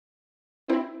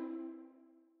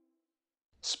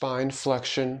Spine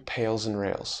flexion, PAILs, and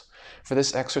rails. For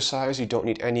this exercise, you don't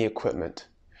need any equipment.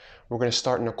 We're going to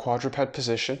start in a quadruped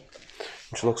position,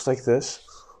 which looks like this.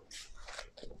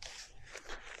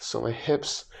 So my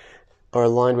hips are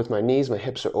aligned with my knees, my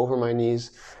hips are over my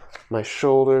knees, my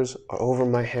shoulders are over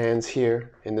my hands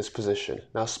here in this position.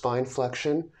 Now spine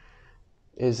flexion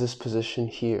is this position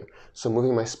here. So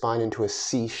moving my spine into a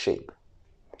C shape.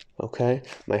 Okay,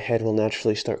 my head will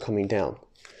naturally start coming down.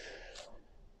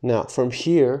 Now from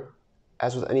here,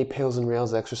 as with any PAILs and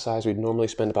rails exercise, we'd normally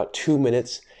spend about 2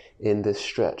 minutes in this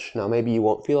stretch. Now maybe you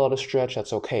won't feel a lot of stretch,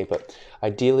 that's okay, but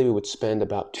ideally we would spend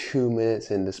about 2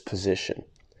 minutes in this position.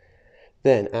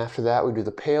 Then after that we do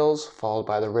the PAILs followed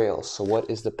by the rails. So what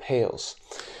is the PAILs?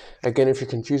 Again, if you're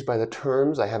confused by the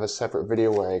terms, I have a separate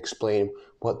video where I explain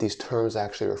what these terms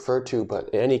actually refer to, but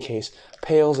in any case,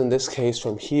 PAILs in this case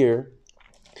from here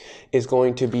is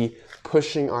going to be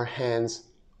pushing our hands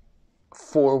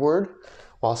forward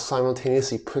while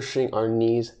simultaneously pushing our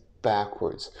knees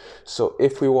backwards. So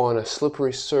if we were on a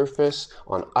slippery surface,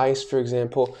 on ice for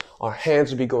example, our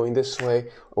hands would be going this way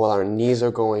while our knees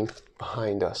are going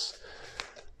behind us.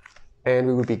 And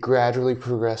we would be gradually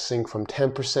progressing from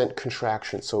 10%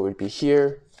 contraction. So it would be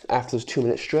here, after this 2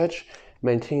 minute stretch,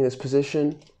 maintaining this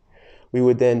position. We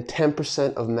would then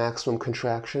 10% of maximum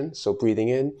contraction, so breathing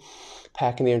in,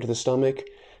 packing the air into the stomach,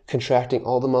 contracting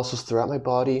all the muscles throughout my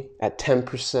body at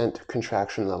 10%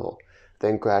 contraction level.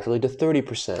 Then gradually to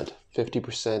 30%,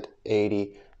 50%,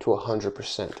 80 to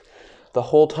 100%. The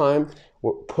whole time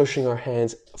we're pushing our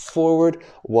hands forward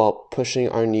while pushing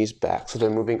our knees back. So they're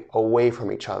moving away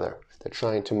from each other. They're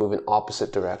trying to move in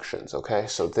opposite directions, okay?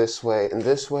 So this way and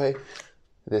this way,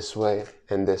 this way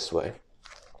and this way.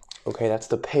 Okay, that's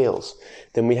the PAILs.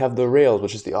 Then we have the rails,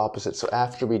 which is the opposite. So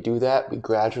after we do that, we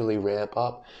gradually ramp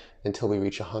up until we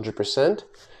reach 100%.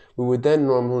 We would then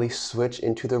normally switch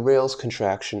into the rails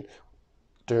contraction,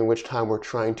 during which time we're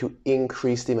trying to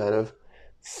increase the amount of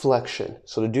flexion.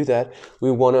 So to do that, we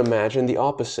want to imagine the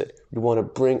opposite. We want to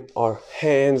bring our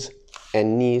hands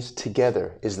and knees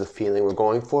together is the feeling we're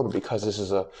going for, but because this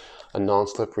is a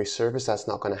non-slippery surface, that's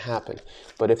not going to happen.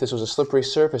 But if this was a slippery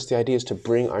surface, the idea is to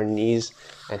bring our knees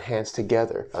and hands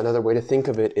together. Another way to think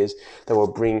of it is that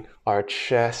we'll bring our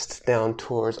chest down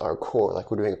towards our core, like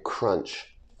we're doing a crunch,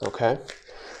 okay?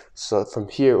 So from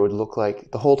here, it would look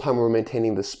like the whole time we're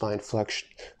maintaining the spine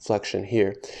flexion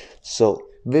here. So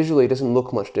visually, it doesn't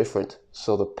look much different.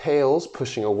 So the PAILs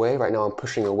pushing away, right now I'm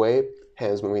pushing away,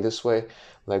 hands moving this way,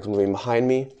 legs moving behind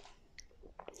me.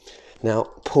 Now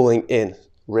pulling in,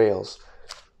 rails.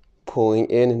 Pulling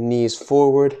in, knees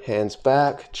forward, hands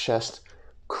back, chest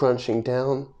crunching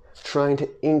down, trying to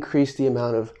increase the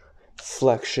amount of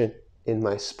flexion in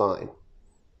my spine.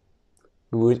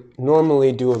 We would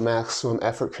normally do a maximum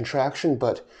effort contraction,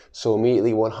 but so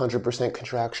immediately 100%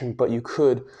 contraction, but you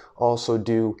could also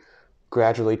do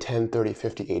gradually 10, 30,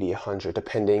 50, 80, 100,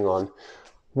 depending on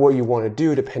what you want to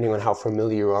do, depending on how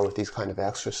familiar you are with these kind of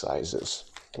exercises.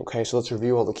 Okay, so let's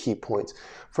review all the key points.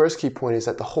 First key point is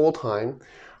that the whole time,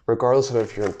 regardless of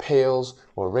if you're in PAILs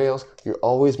or rails, you're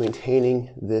always maintaining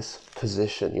this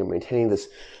position. You're maintaining this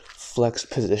flexed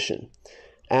position.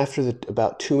 After the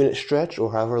about 2 minute stretch,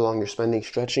 or however long you're spending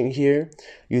stretching here,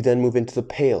 you then move into the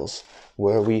PAILs,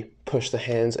 where we push the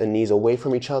hands and knees away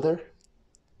from each other.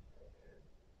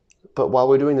 But while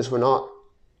we're doing this, we're not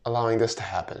allowing this to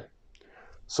happen.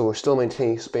 So we're still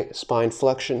maintaining spine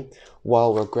flexion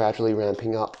while we're gradually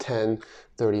ramping up 10,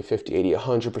 30, 50, 80,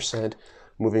 100%,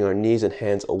 moving our knees and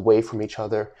hands away from each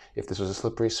other. If this was a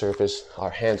slippery surface, our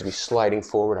hands would be sliding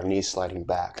forward, our knees sliding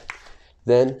back.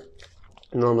 Then,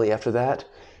 normally after that,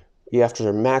 after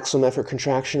the maximum effort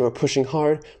contraction or pushing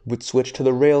hard, we'd switch to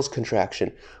the rails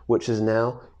contraction, which is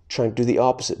now trying to do the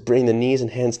opposite. Bring the knees and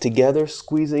hands together,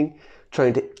 squeezing,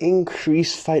 trying to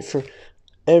increase, fight for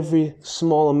every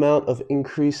small amount of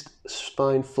increased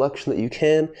spine flexion that you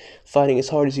can, fighting as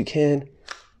hard as you can,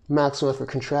 maximum effort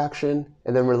contraction,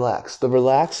 and then relax. The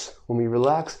relax, when we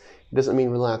relax, it doesn't mean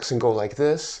relax and go like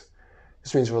this.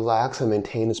 This means relax and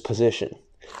maintain this position.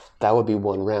 That would be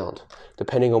one round.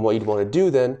 Depending on what you'd want to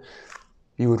do then,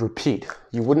 you would repeat.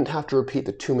 You wouldn't have to repeat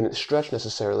the 2 minute stretch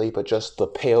necessarily, but just the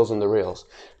PAILs and the rails.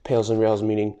 PAILs and rails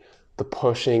meaning the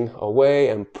pushing away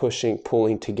and pushing,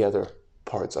 pulling together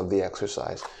parts of the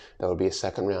exercise. That would be a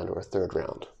second round or a third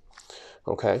round.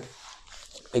 Okay?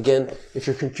 Again, if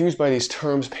you're confused by these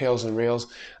terms, PAILs and rails,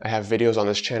 I have videos on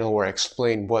this channel where I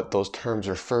explain what those terms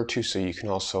refer to, so you can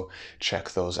also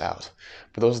check those out.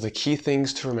 But those are the key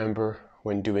things to remember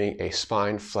when doing a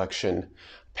spine flexion,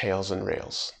 PAILs and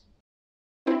rails.